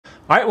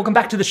All right, welcome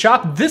back to the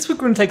shop. This week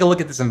we're gonna take a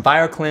look at this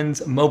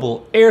EnviroKlenz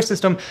Mobile Air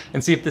System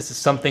and see if this is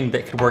something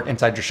that could work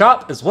inside your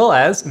shop as well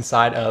as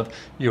inside of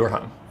your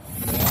home.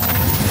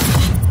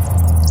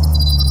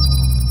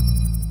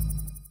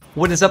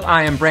 What is up?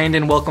 I am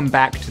Brandon. Welcome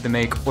back to the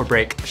Make or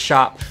Break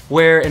shop,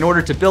 where in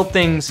order to build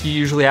things, you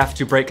usually have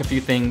to break a few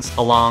things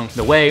along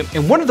the way.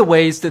 And one of the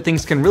ways that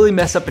things can really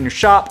mess up in your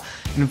shop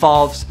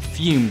involves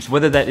fumes,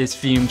 whether that is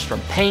fumes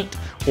from paint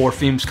or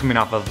fumes coming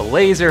off of a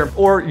laser,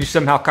 or you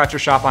somehow caught your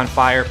shop on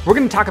fire. We're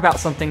gonna talk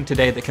about something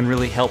today that can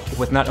really help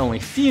with not only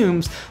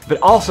fumes,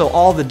 but also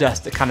all the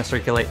dust that kind of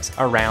circulates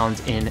around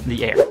in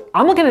the air.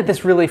 I'm looking at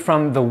this really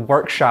from the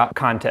workshop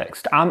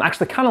context. I'm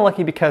actually kind of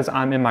lucky because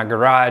I'm in my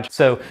garage.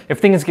 So if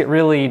things get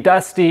really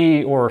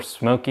dusty or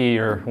smoky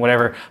or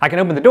whatever, I can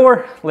open the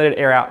door, let it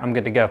air out, I'm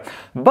good to go.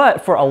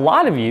 But for a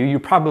lot of you, you're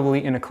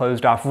probably in a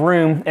closed off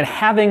room, and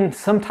having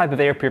some type of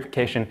air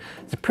purification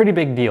is a pretty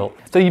big deal.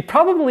 So you've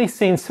probably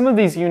seen some of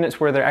these units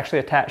where they're actually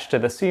attached to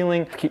the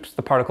ceiling, keeps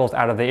the particles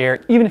out of the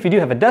air. Even if you do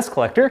have a dust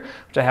collector,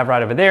 which I have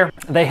right over there,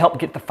 they help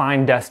get the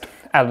fine dust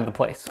out of the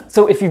place.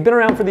 So if you've been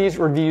around for these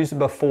reviews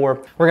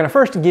before, we're gonna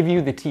first give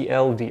you the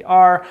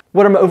TLDR,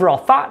 what are my overall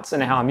thoughts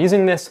and how I'm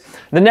using this.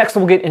 The next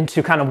we'll get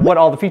into kind of what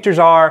all the features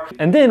are,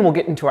 and then we'll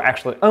get into our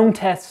actual own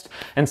test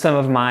and some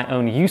of my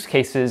own use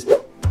cases.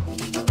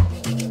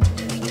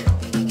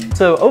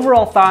 So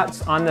overall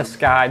thoughts on this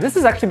guy, this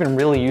has actually been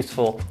really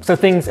useful. So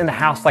things in the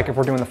house, like if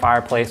we're doing the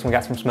fireplace and we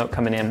got some smoke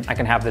coming in, I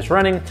can have this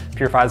running,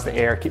 purifies the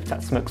air, keeps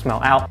that smoke smell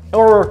out.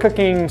 Or we're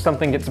cooking,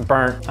 something gets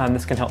burnt,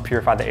 this can help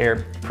purify the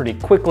air pretty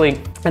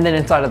quickly. And then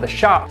inside of the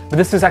shop, but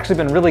this has actually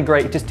been really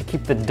great just to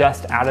keep the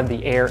dust out of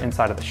the air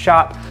inside of the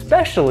shop.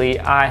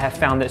 Especially, I have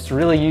found this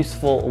really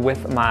useful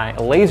with my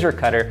laser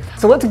cutter.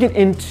 So let's get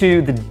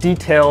into the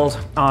details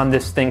on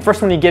this thing.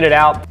 First, when you get it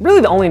out,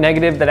 really the only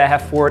negative that I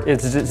have for it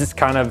is just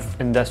kind of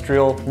industrial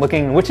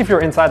looking, which if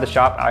you're inside the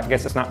shop, I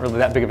guess it's not really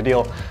that big of a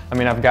deal. I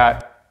mean, I've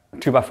got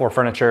 2x4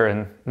 furniture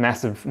and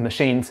massive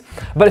machines.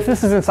 But if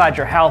this is inside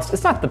your house,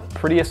 it's not the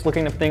prettiest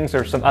looking of things.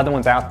 There's some other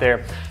ones out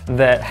there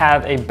that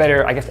have a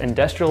better, I guess,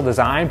 industrial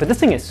design, but this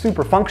thing is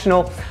super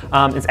functional.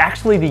 It's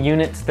actually the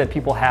units that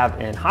people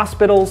have in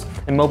hospitals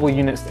and mobile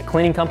units that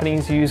cleaning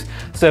companies use.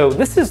 So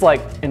this is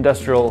like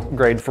industrial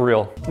grade for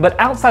real. But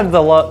outside of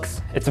the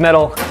looks, it's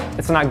metal,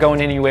 it's not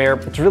going anywhere.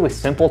 It's really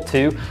simple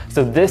too.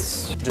 So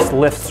this just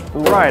lifts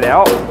right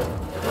out.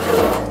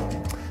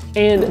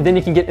 And then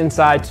you can get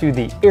inside to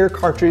the air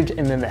cartridge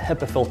and then the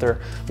HEPA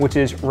filter, which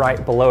is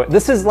right below it.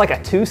 This is like a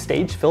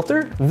 2-stage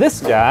filter.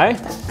 This guy,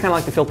 kind of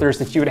like the filters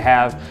that you would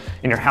have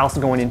in your house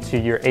going into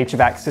your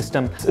HVAC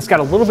system. It's got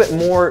a little bit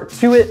more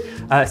to it,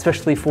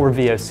 especially for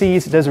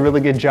VOCs. It does a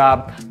really good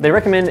job. They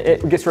recommend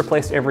it gets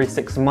replaced every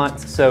 6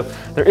 months. So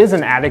there is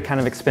an added kind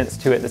of expense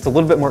to it. It's a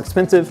little bit more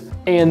expensive.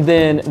 And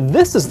then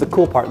this is the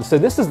cool part. So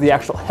this is the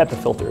actual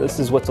HEPA filter. This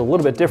is what's a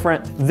little bit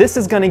different. This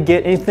is gonna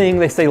get anything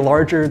they say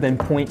larger than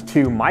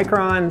 0.2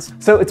 microns.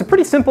 So it's a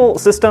pretty simple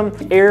system.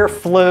 Air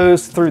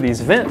flows through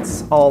these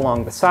vents all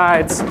along the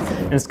sides,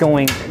 and it's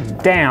going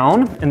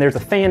down, and there's a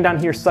fan down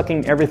here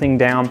sucking everything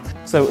down.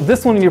 So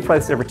this one you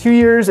replace every 2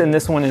 years, and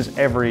this one is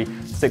every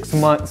 6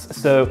 months.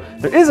 So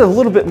there is a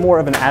little bit more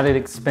of an added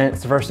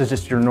expense versus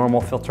just your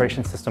normal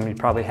filtration system you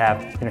probably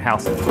have in your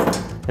house.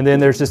 And then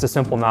there's just a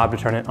simple knob to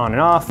turn it on and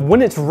off.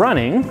 When it's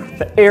running,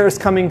 the air is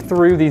coming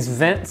through these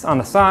vents on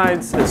the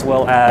sides as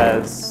well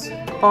as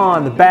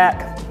on the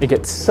back. It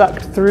gets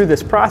sucked through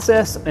this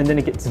process, and then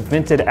it gets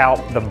vented out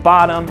the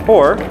bottom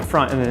or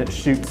front, and then it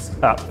shoots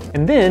up.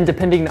 And then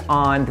depending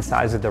on the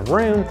size of the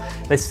room,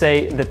 they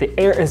say that the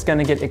air is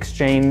gonna get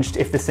exchanged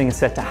if this thing is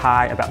set to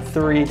high about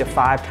 3 to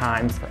 5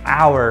 times per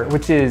hour,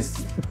 which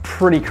is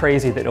pretty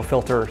crazy that it'll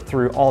filter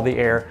through all the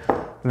air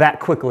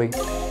that quickly.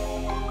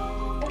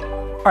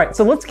 All right,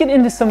 so let's get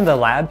into some of the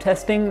lab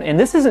testing, and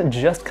this isn't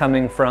just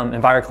coming from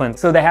EnviroKlenz.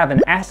 So they have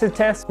an acid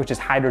test, which is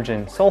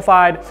hydrogen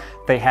sulfide.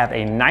 They have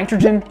a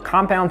nitrogen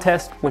compound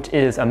test, which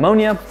is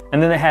ammonia.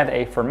 And then they have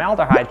a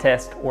formaldehyde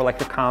test, or like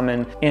the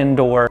common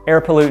indoor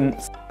air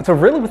pollutants. So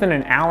really within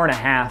an hour and a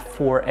half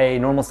for a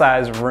normal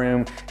sized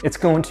room, it's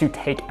going to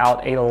take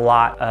out a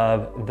lot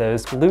of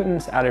those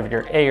pollutants out of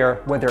your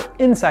air, whether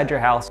inside your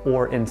house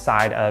or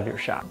inside of your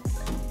shop.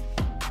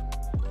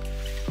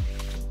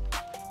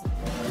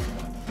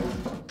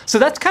 So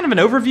that's kind of an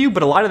overview,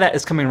 but a lot of that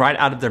is coming right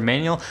out of their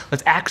manual.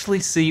 Let's actually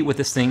see what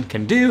this thing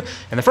can do.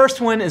 And the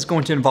first one is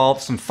going to involve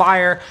some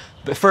fire,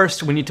 but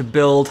first we need to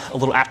build a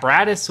little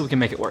apparatus so we can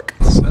make it work.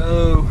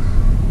 So,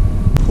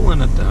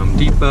 pulling up to Home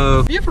Depot.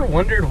 Have you ever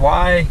wondered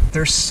why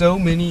there's so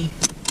many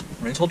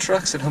rental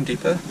trucks at Home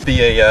Depot? Be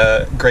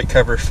a great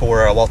cover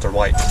for Walter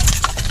White.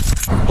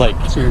 Like,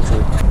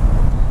 seriously.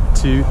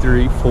 2,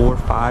 3, 4,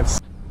 5,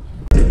 6.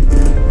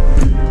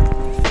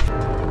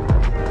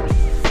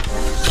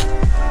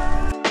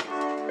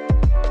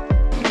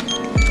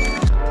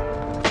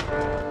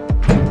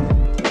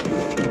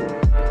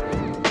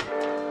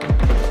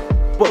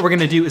 What we're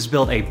gonna do is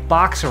build a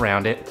box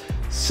around it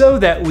so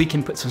that we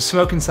can put some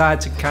smoke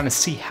inside to kind of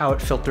see how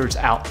it filters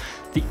out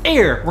the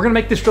air. We're gonna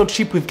make this real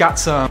cheap. We've got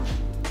some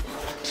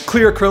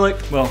clear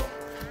acrylic, well,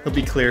 it'll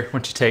be clear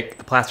once you take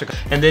the plastic.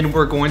 And then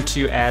we're going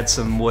to add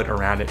some wood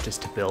around it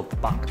just to build the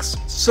box.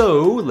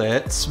 So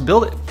let's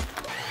build it.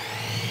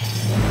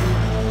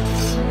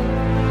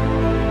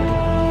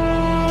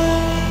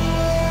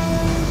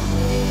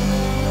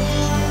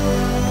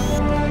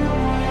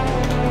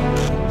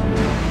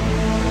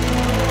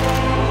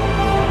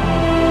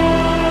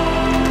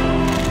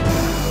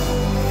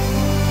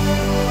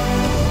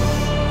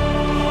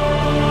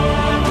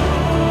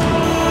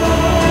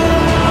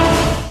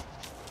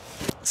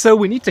 So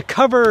we need to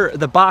cover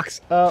the box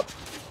up,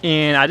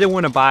 and I didn't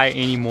want to buy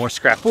any more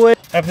scrap wood.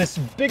 I have this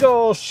big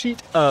old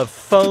sheet of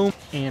foam,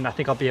 and I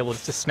think I'll be able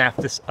to snap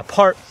this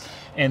apart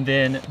and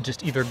then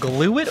just either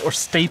glue it or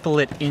staple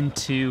it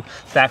into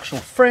the actual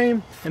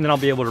frame, and then I'll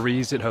be able to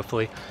reuse it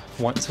hopefully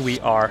once we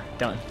are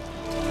done.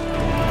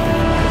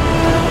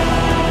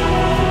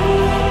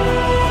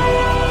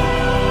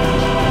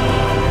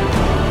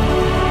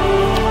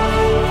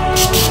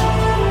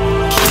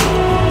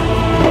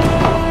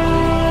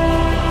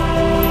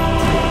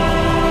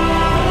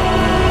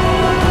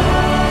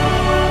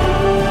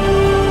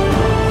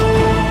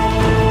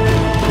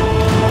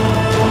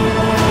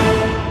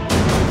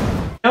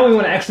 Now we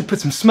want to actually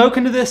put some smoke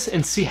into this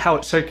and see how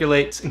it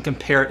circulates and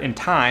compare it in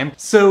time.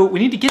 So we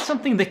need to get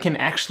something that can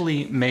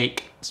actually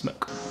make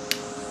smoke.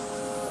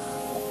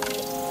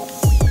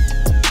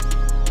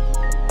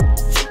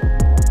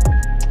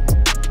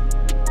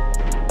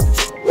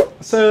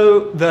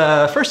 So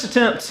the first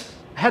attempt,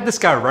 I had this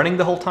guy running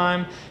the whole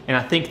time, and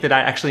I think that I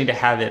actually need to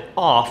have it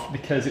off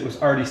because it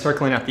was already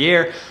circling out the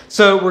air.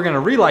 So we're gonna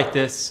relight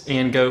this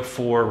and go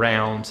for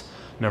round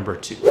number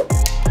 2.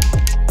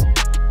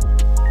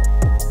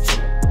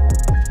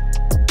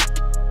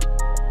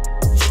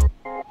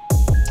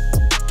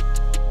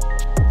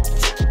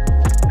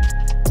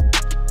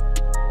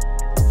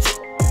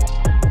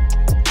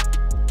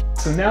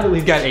 So now that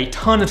we've got a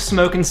ton of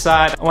smoke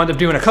inside, I wound up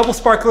doing a couple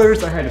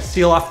sparklers. I had to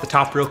seal off the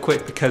top real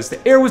quick because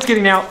the air was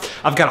getting out.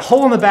 I've got a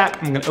hole in the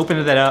back. I'm gonna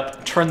open that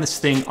up, turn this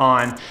thing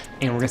on,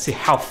 and we're gonna see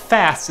how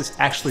fast this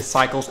actually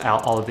cycles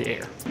out all of the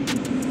air.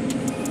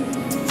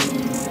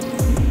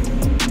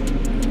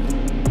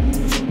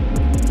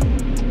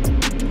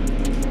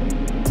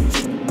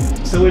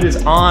 So it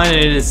is on and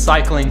it is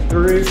cycling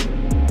through.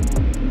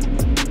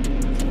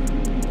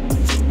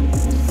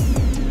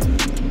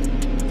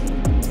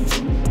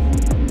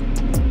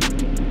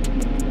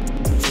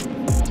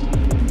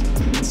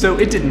 So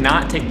it did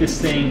not take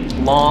this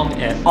thing long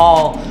at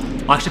all.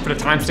 I'll actually put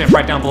a timestamp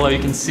right down below, you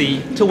can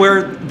see, to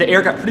where the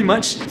air got pretty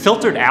much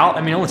filtered out. I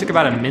mean, it only took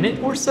about a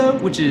minute or so,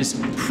 which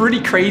is pretty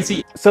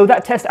crazy. So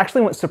that test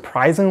actually went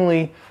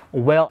surprisingly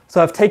well.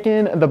 So I've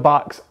taken the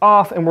box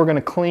off and we're gonna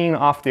clean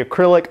off the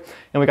acrylic,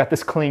 and we got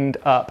this cleaned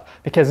up.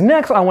 Because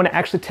next I wanna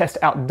actually test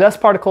out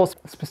dust particles,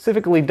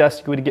 specifically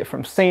dust you would get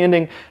from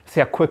sanding, to see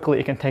how quickly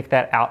it can take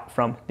that out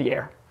from the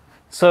air.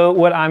 So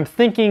what I'm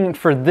thinking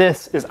for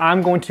this is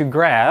I'm going to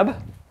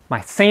grab my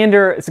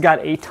sander. It's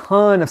got a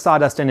ton of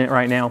sawdust in it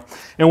right now.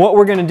 And what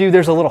we're gonna do,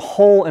 there's a little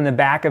hole in the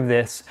back of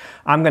this.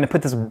 I'm gonna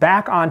put this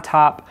back on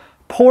top,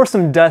 pour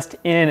some dust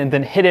in, and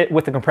then hit it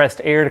with the compressed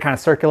air to kind of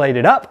circulate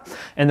it up.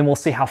 And then we'll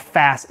see how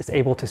fast it's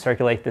able to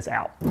circulate this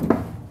out.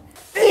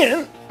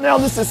 And now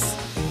this is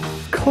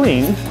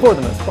clean for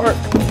the most part.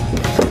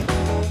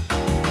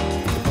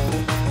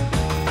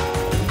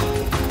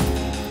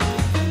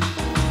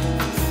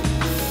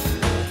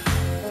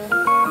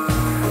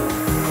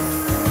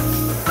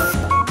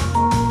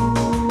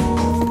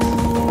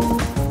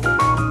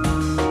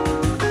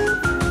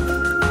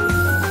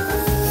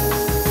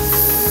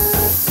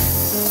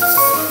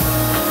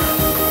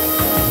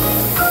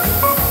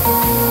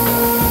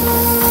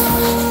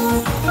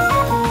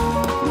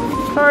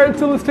 All right,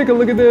 so let's take a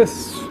look at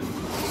this.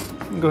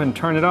 Go ahead and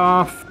turn it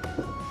off.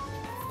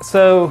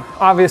 So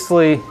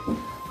obviously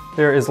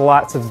there is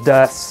lots of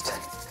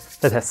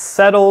dust that has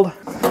settled,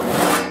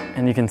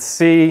 and you can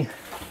see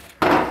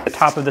the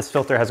top of this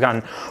filter has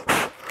gotten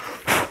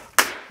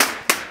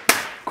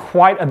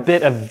quite a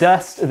bit of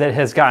dust that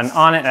has gotten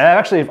on it. I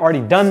actually have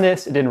already done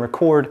this, it didn't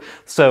record,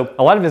 so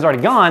a lot of it is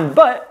already gone,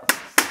 but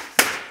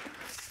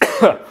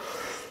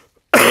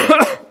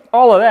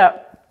all of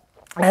that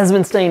has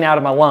been staying out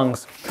of my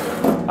lungs.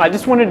 I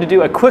just wanted to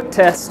do a quick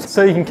test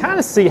so you can kind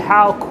of see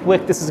how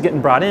quick this is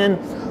getting brought in.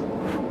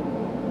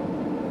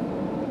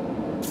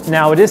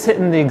 Now it is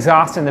hitting the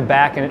exhaust in the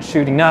back and it's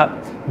shooting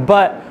up,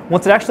 but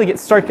once it actually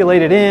gets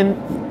circulated in,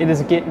 it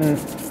is getting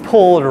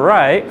pulled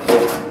right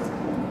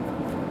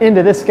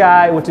into this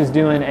guy, which is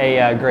doing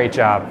a great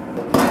job.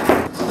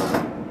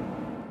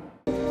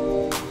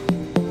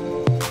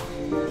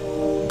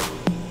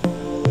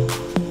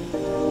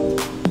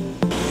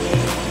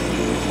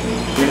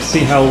 See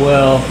how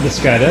well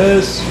this guy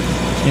does,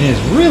 and it's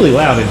really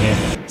loud in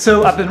here.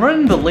 So I've been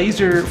running the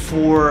laser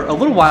for a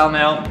little while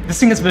now. This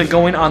thing has been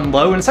going on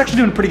low, and it's actually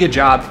doing a pretty good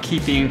job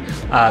keeping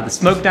the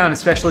smoke down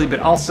especially, but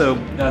also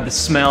the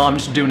smell. I'm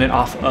just doing it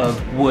off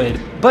of wood.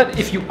 But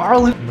if you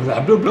are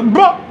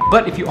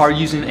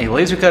using a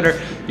laser cutter,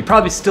 you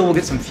probably still will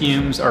get some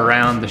fumes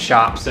around the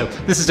shop. So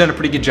this has done a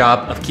pretty good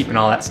job of keeping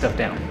all that stuff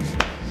down.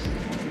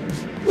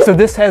 So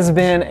this has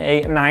been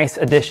a nice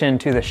addition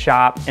to the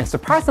shop and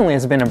surprisingly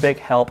has been a big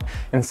help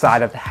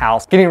inside of the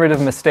house, getting rid of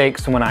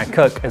mistakes when I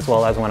cook as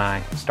well as when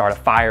I start a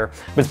fire.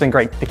 But it's been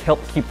great to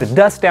help keep the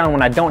dust down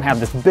when I don't have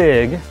this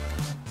big,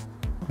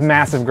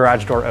 massive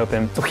garage door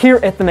open. So here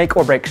at the Make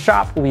or Break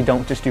shop, we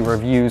don't just do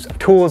reviews of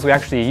tools, we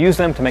actually use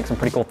them to make some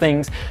pretty cool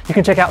things. You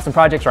can check out some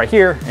projects right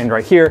here and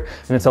right here.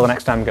 And until the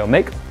next time, go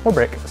make or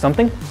break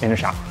something in your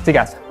shop. See you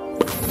guys.